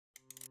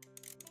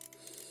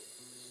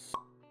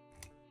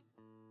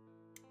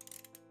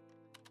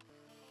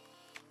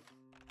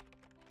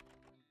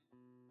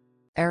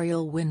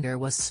Ariel Winter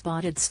was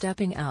spotted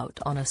stepping out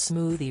on a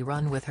smoothie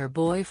run with her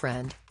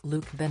boyfriend,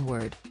 Luke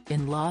Benward,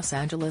 in Los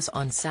Angeles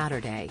on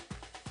Saturday.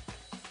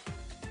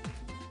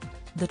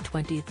 The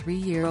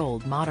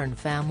 23-year-old Modern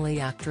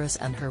Family actress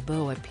and her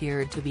beau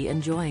appeared to be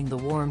enjoying the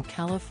warm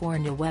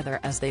California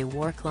weather as they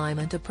wore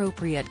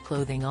climate-appropriate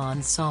clothing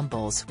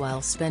ensembles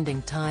while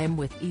spending time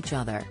with each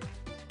other.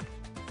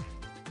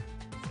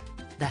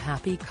 The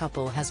happy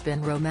couple has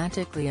been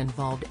romantically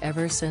involved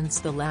ever since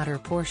the latter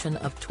portion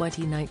of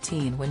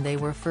 2019 when they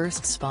were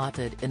first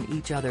spotted in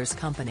each other's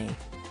company.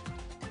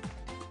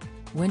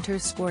 Winter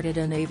sported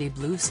a navy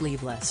blue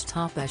sleeveless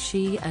top as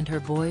she and her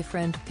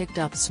boyfriend picked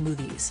up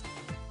smoothies.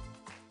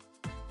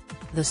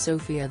 The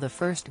Sofia the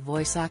First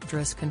voice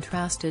actress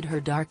contrasted her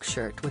dark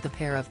shirt with a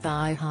pair of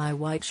thigh-high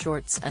white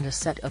shorts and a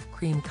set of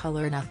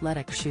cream-colored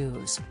athletic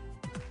shoes.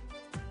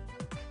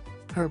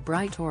 Her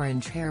bright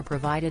orange hair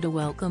provided a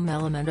welcome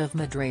element of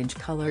mid-range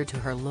color to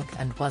her look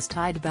and was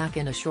tied back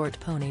in a short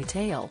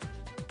ponytail.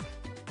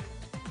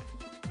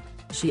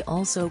 She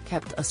also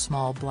kept a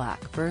small black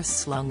purse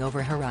slung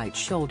over her right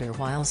shoulder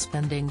while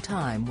spending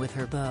time with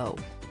her beau.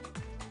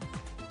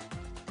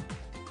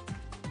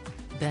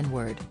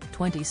 Benward,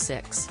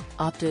 26,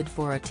 opted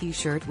for a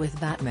t-shirt with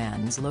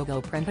Batman's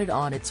logo printed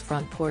on its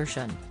front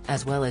portion,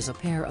 as well as a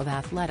pair of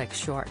athletic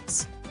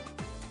shorts.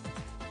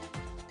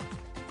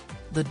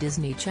 The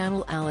Disney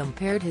Channel alum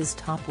paired his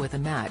top with a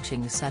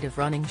matching set of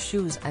running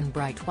shoes and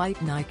bright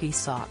white Nike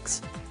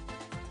socks.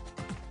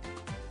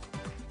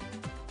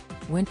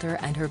 Winter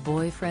and her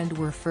boyfriend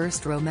were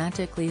first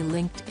romantically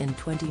linked in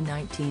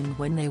 2019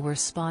 when they were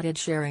spotted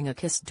sharing a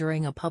kiss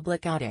during a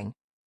public outing.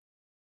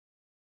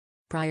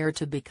 Prior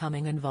to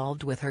becoming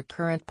involved with her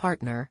current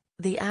partner,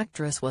 the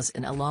actress was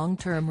in a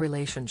long-term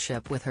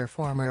relationship with her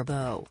former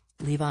beau,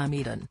 Levi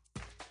Meaden.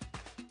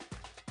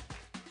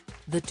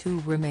 The two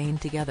remained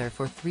together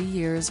for 3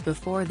 years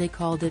before they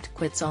called it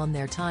quits on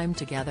their time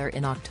together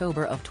in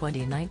October of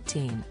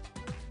 2019.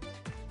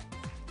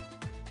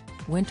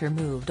 Winter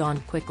moved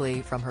on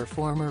quickly from her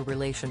former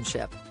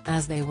relationship,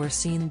 as they were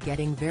seen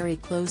getting very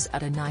close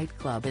at a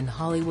nightclub in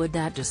Hollywood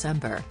that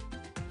December.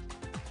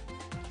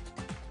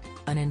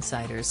 An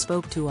insider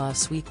spoke to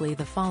Us Weekly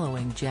the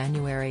following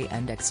January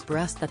and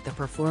expressed that the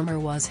performer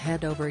was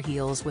head over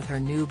heels with her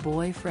new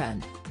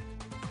boyfriend.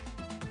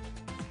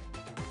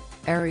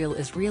 Ariel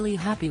is really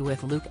happy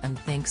with Luke and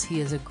thinks he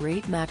is a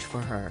great match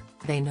for her,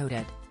 they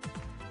noted.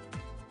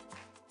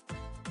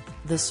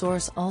 The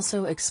source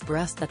also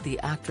expressed that the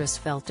actress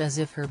felt as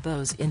if her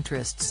beau's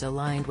interests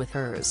aligned with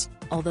hers,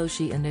 although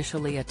she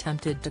initially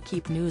attempted to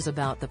keep news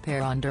about the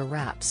pair under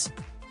wraps.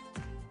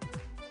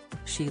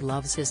 She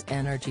loves his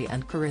energy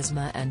and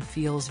charisma and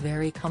feels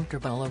very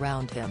comfortable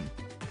around him.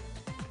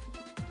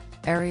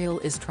 Ariel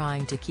is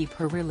trying to keep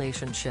her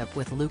relationship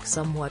with Luke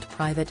somewhat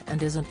private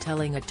and isn't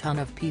telling a ton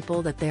of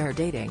people that they're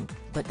dating,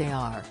 but they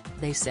are,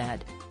 they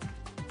said.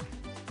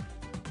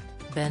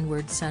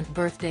 Benward sent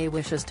birthday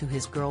wishes to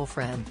his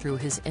girlfriend through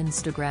his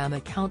Instagram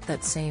account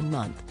that same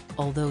month,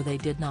 although they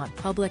did not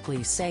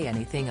publicly say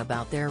anything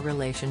about their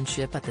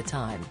relationship at the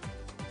time.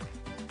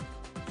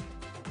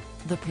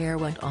 The pair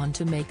went on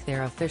to make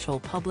their official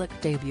public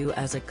debut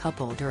as a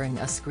couple during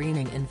a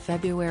screening in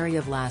February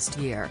of last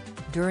year,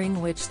 during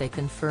which they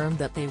confirmed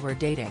that they were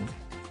dating.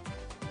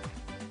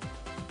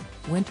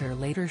 Winter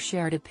later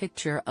shared a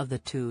picture of the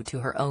two to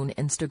her own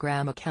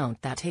Instagram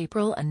account that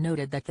April and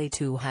noted that they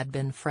two had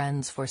been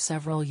friends for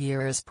several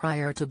years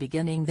prior to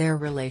beginning their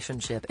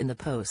relationship in the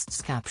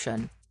post's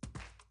caption.